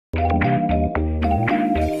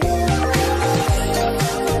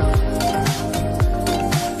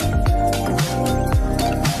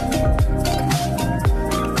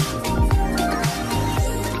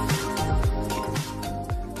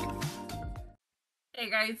Hey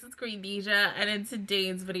guys, it's Queendija, and in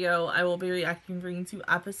today's video, I will be reacting to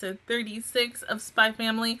episode 36 of Spy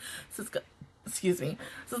Family. So excuse me.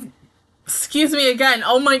 Excuse me again.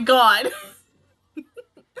 Oh my god.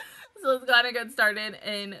 So it's gonna get started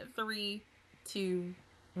in 3, 2,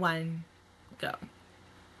 1, go.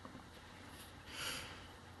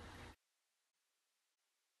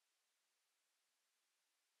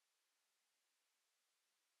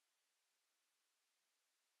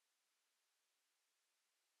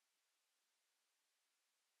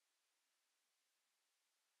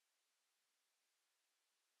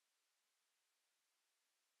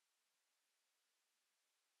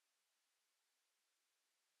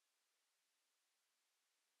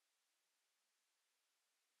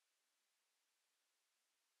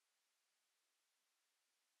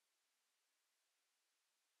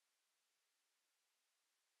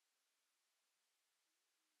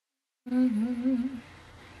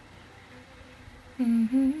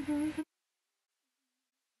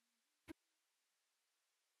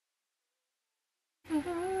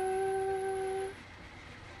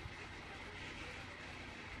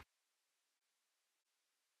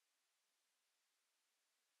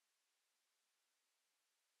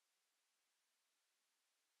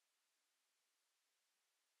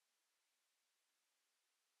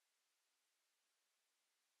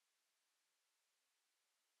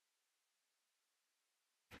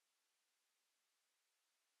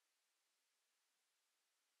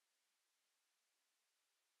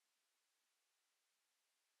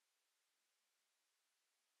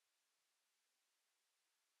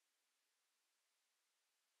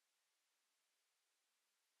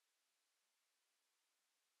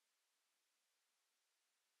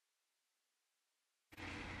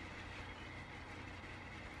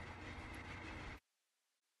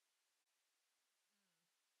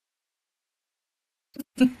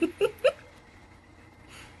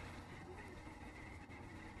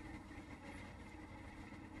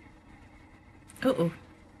 Uh-oh.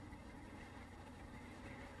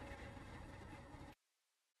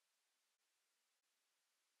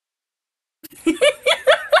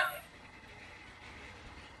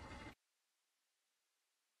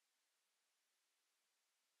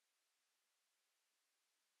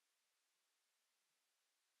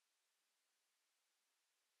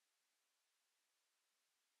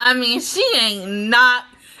 I mean, she ain't not.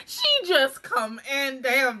 She just come in.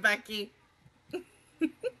 Damn, Becky.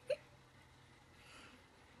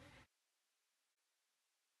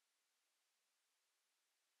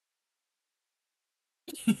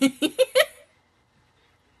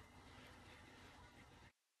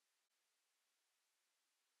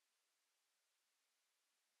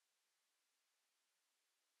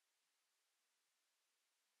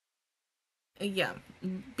 Yeah,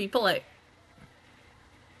 be polite.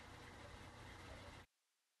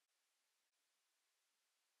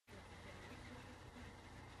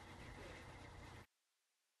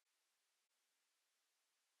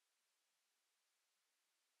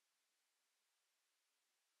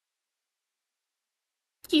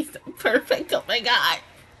 He's so perfect. Oh my god.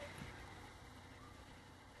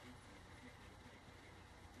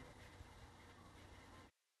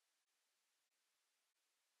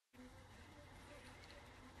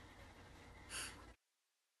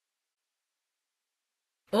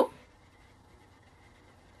 Oh.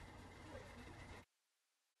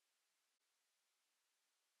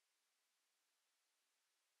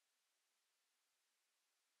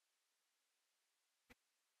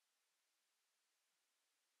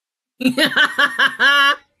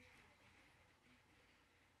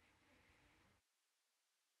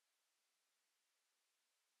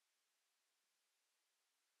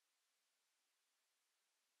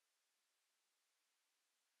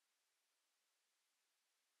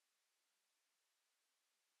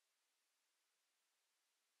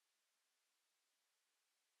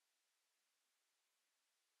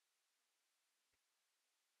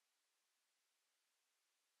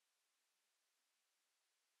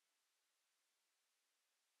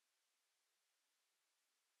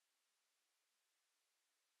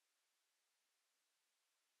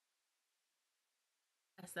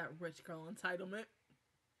 That's that rich girl entitlement.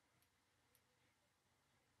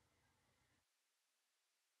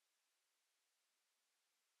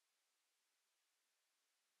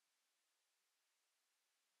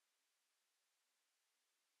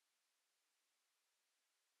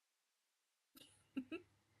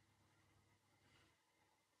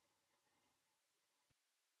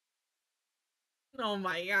 Oh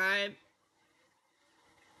my god.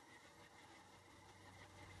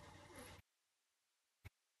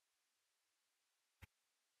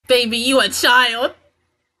 Baby, you a child.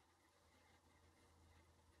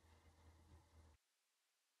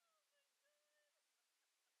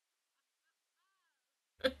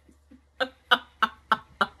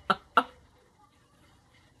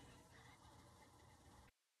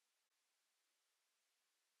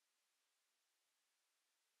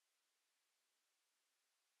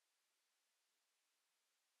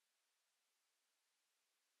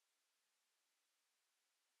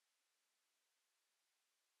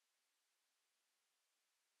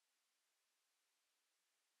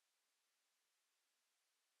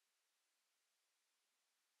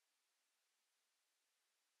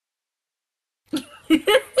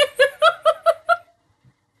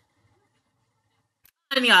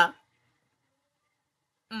 Anya.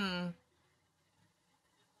 Mm.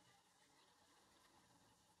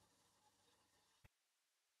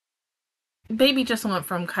 Baby just went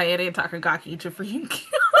from Kaede Takagaki to freaking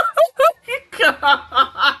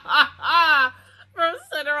from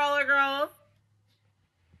Cinderella Girls.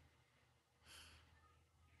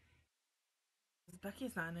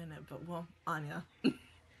 Becky's not in it, but well, Anya.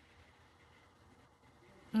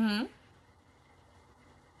 Mm-hmm.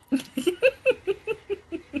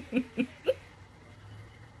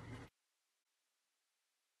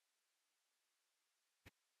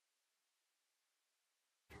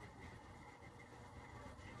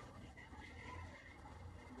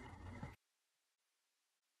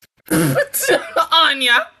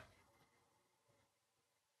 Anya.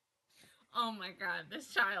 Oh my god, this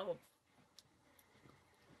child.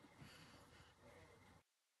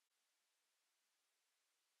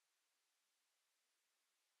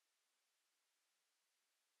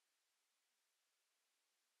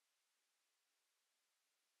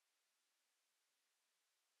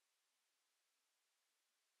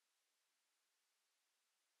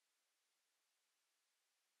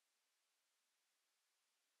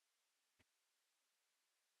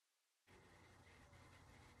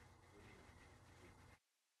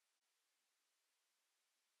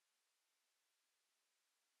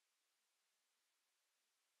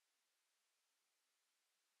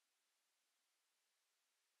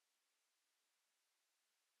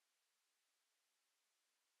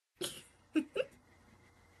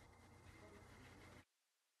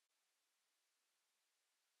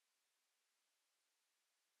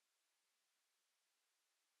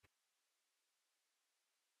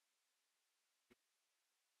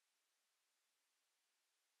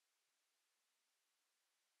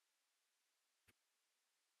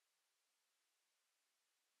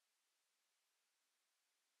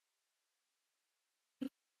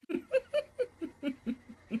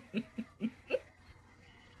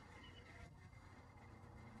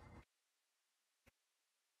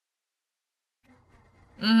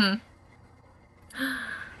 Mm-hmm.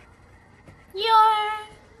 Your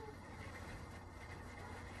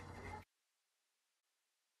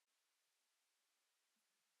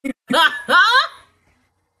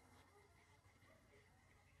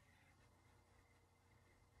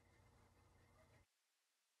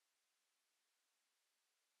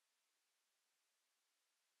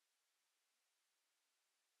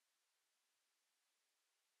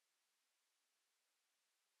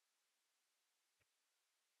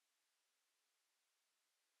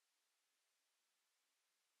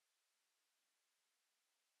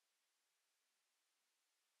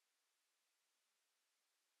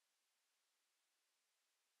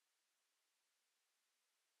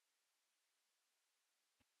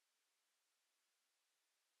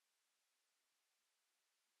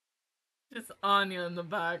just Anya in the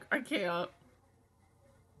back. I can't.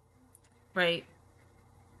 Right.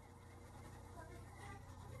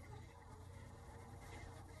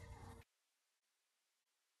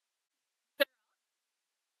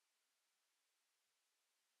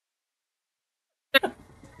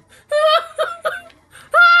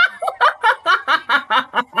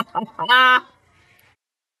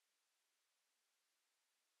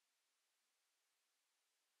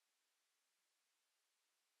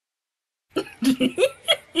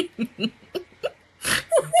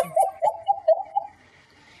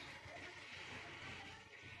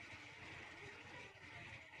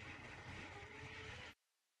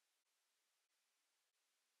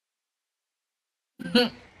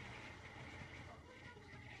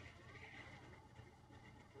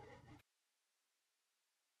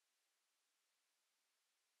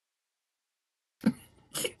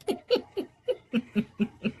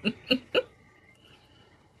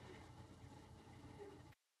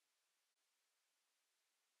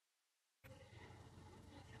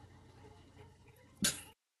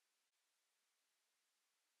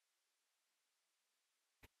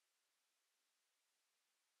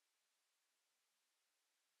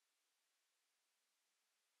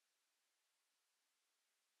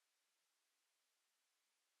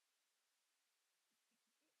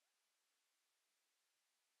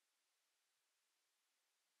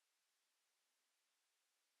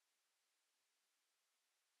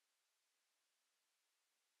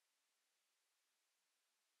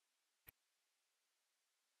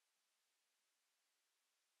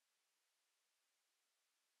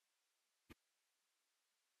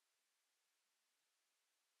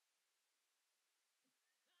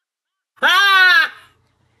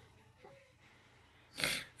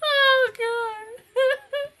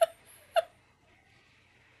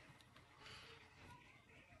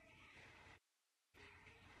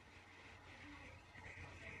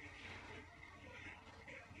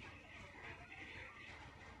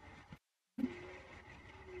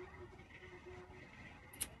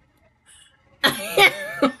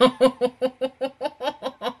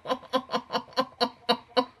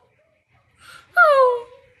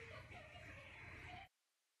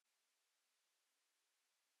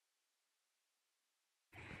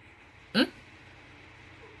 Hmm?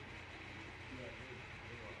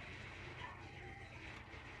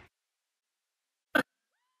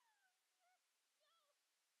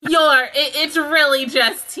 It's really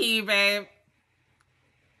just tea, babe.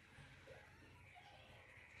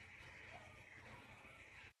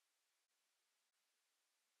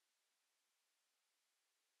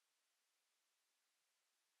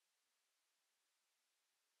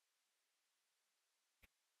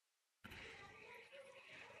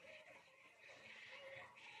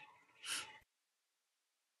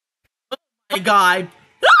 My God.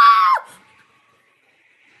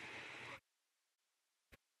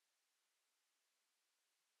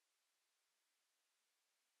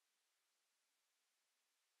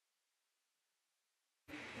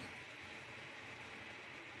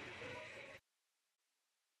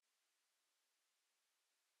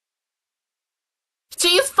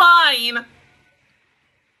 She's fine.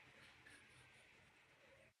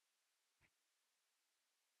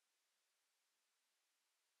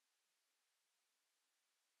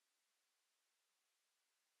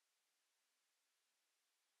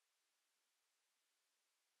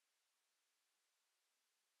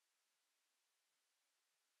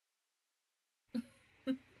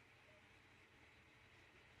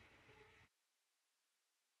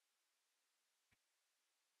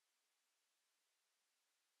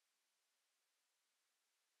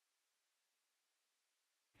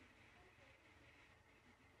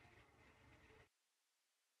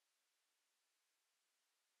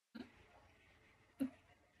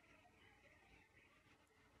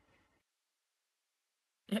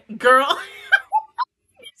 Girl.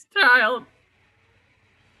 Child.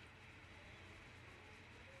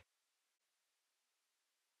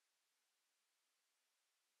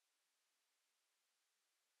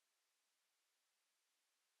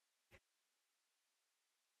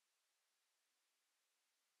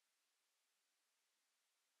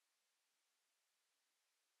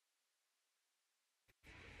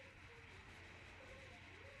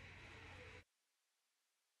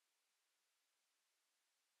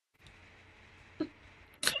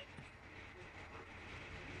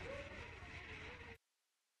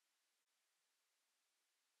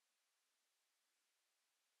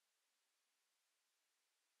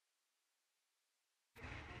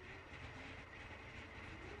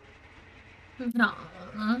 No.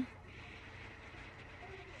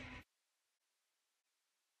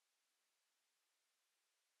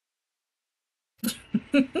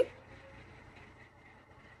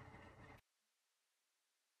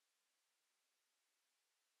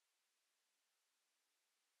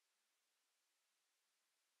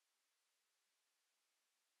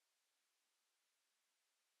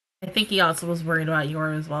 I think he also was worried about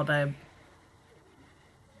Yor as well, babe.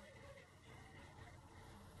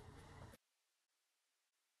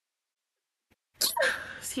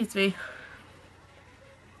 Excuse me.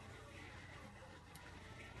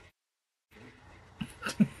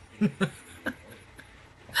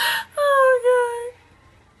 Oh,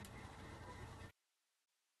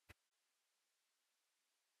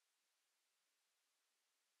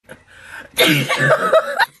 God.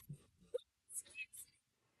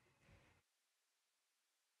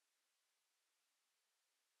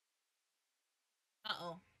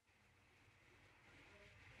 Uh-oh.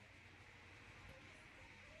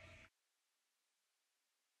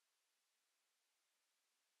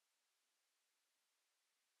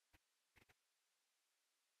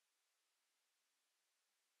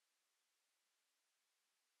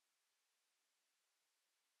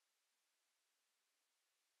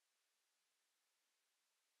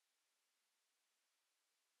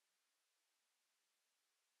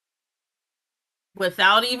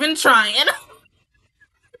 Without even trying.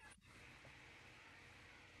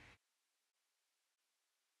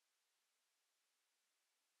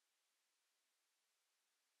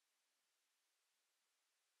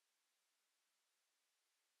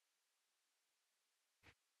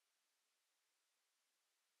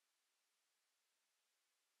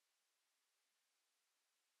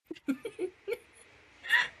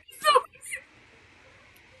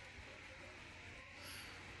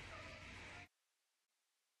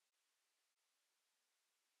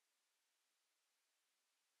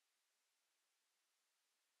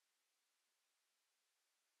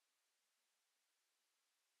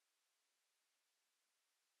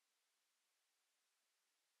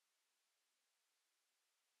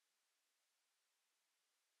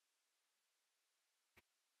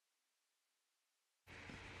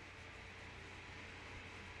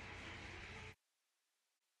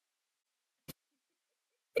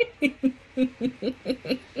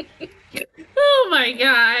 Oh my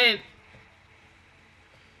god.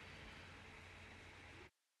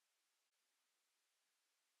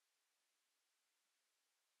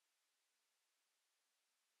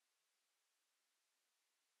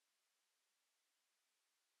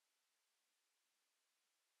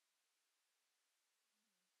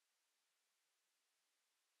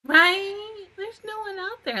 Right? There's no one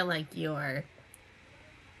out there like you are.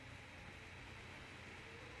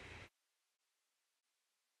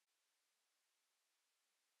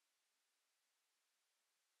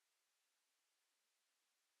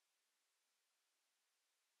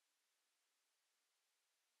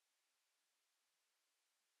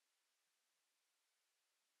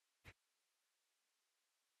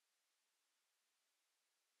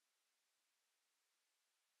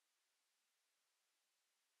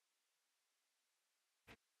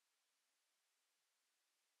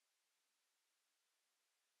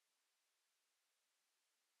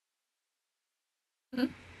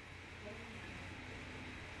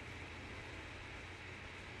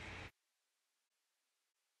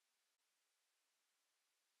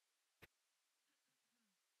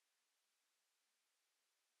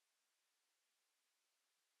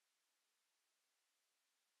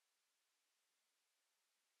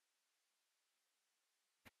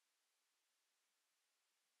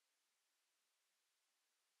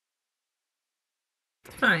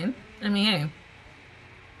 It's fine. I mean, hey,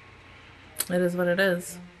 it is what it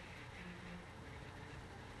is.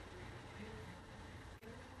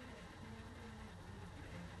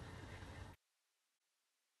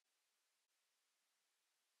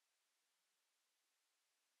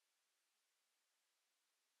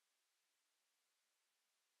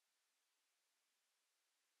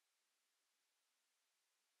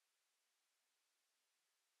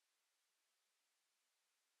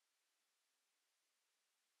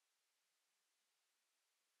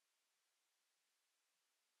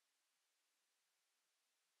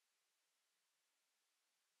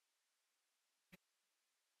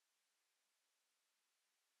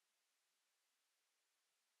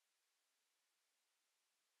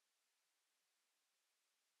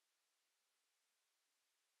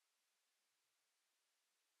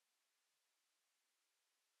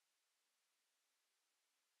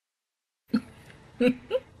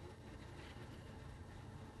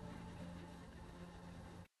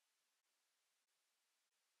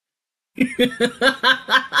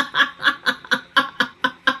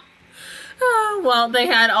 Oh, well, they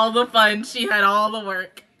had all the fun. She had all the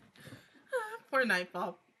work. Poor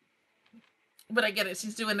Nightfall. But I get it.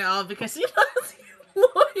 She's doing it all because she loves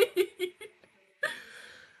Lloyd.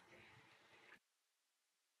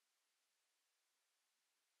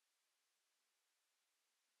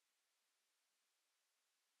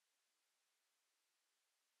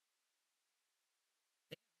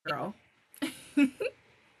 Girl.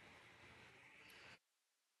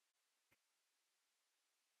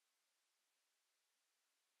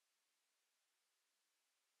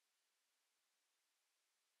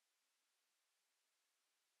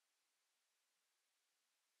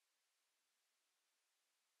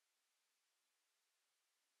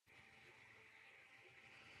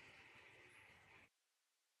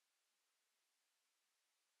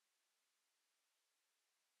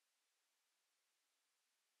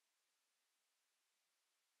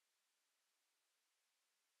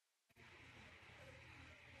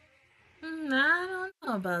 I don't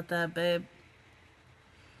know about that, babe.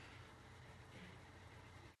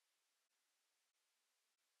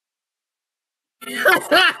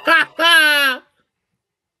 I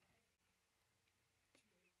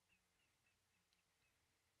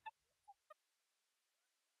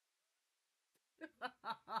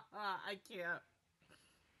can't.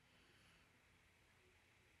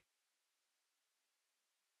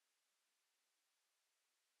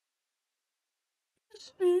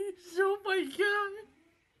 Oh my god.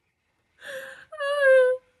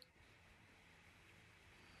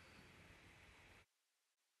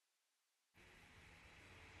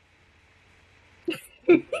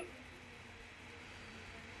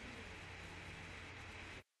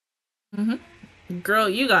 Girl,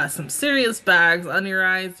 you got some serious bags on your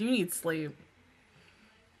eyes. You need sleep.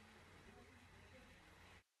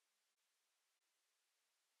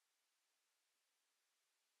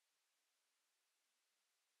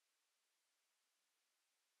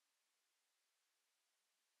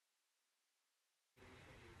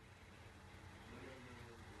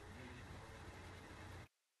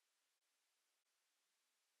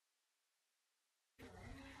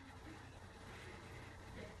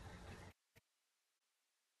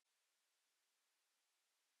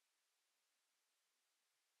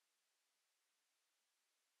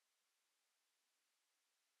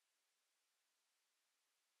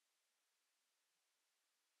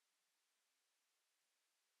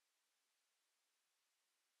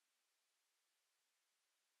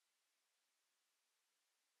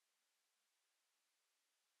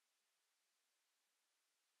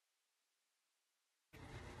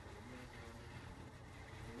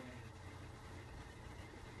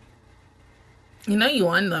 You know you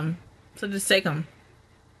won them, so just take them.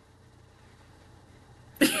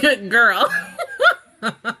 Girl.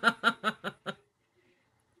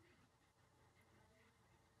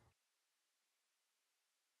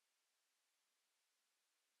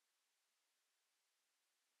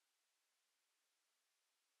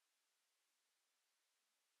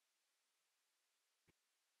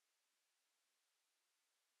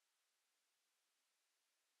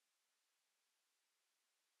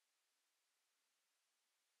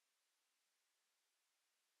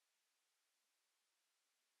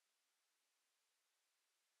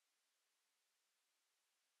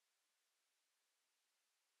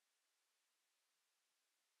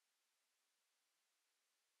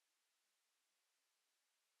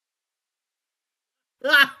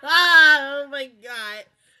 Oh my god.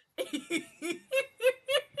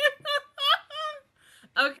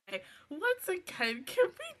 Okay, once again, can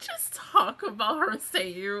we just talk about her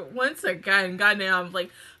saying once again, goddamn, like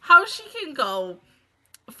how she can go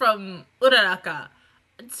from Uraraka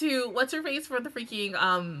to what's her face for the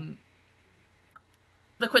freaking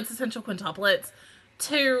the quintessential quintuplets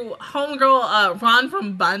to homegirl Ron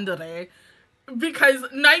from Bandere, because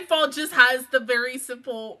Nightfall just has the very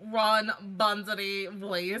simple Ron Banzari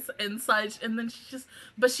voice and such, and then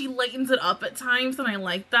but she lightens it up at times, and I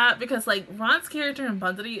like that because like Ron's character in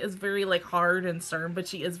Banzari is very like hard and stern, but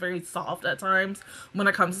she is very soft at times when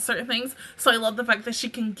it comes to certain things. So I love the fact that she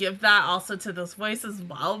can give that also to this voice as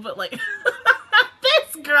well. But like,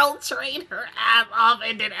 this girl trained her ass off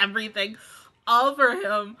and did everything all for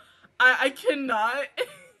him. I cannot.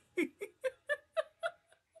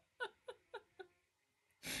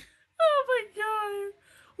 Oh my god.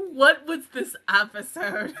 What was this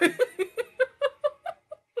episode?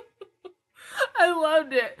 I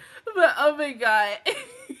loved it. But oh my god.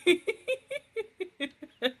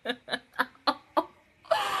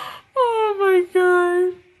 Oh my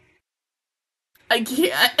god. I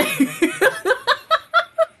can't.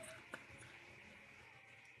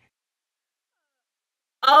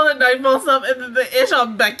 All the Nightfall stuff and then the ish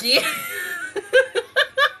on Becky.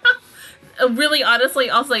 Really, honestly,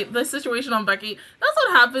 I'll say the situation on Becky. That's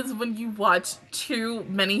what happens when you watch too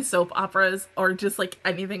many soap operas or just like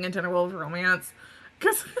anything in general of romance.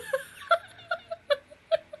 Because,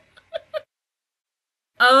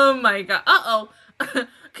 oh my god,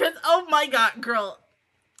 because oh my god, girl,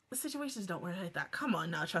 the situations don't work like that. Come on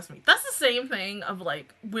now, trust me. That's the same thing of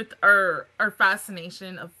like with our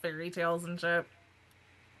fascination of fairy tales and shit,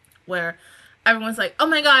 where everyone's like, oh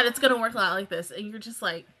my god, it's gonna work out like this, and you're just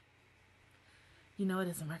like, you know, it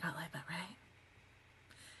doesn't work out like that, right?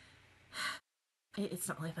 It's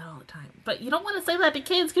not like that all the time. But you don't want to say that to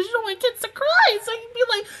kids because you don't want kids to cry. So you'd be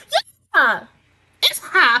like, yeah, it's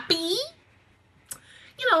happy.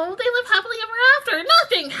 You know, they live happily ever after.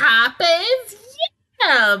 Nothing happens.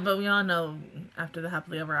 Yeah, but we all know after the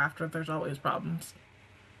happily ever after, there's always problems.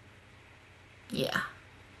 Yeah.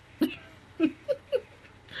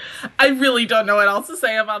 I really don't know what else to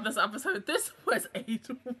say about this episode. This was a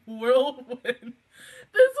whirlwind.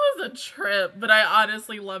 This was a trip, but I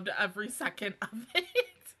honestly loved every second of it.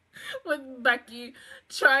 With Becky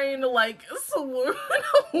trying to like swoon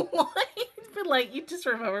away. But like, you just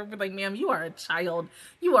remember, but like, ma'am, you are a child.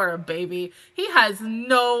 You are a baby. He has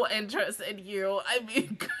no interest in you. I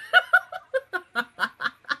mean,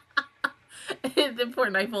 the poor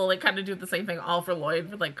Nightfall like kind of do the same thing all for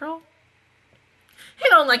Lloyd, but like, girl, he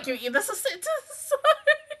don't like you either. So sit to the side.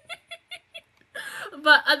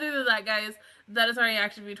 But other than that, guys, that is our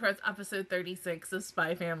reaction view towards episode 36 of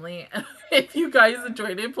Spy Family. If you guys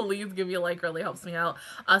enjoyed it, please give me a like. Really helps me out.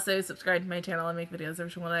 Also, subscribe to my channel. I make videos every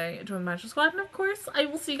single day. Join the Master Squad. And of course, I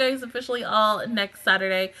will see you guys officially all next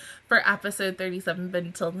Saturday for episode 37. But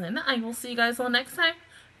until then, I will see you guys all next time.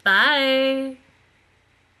 Bye!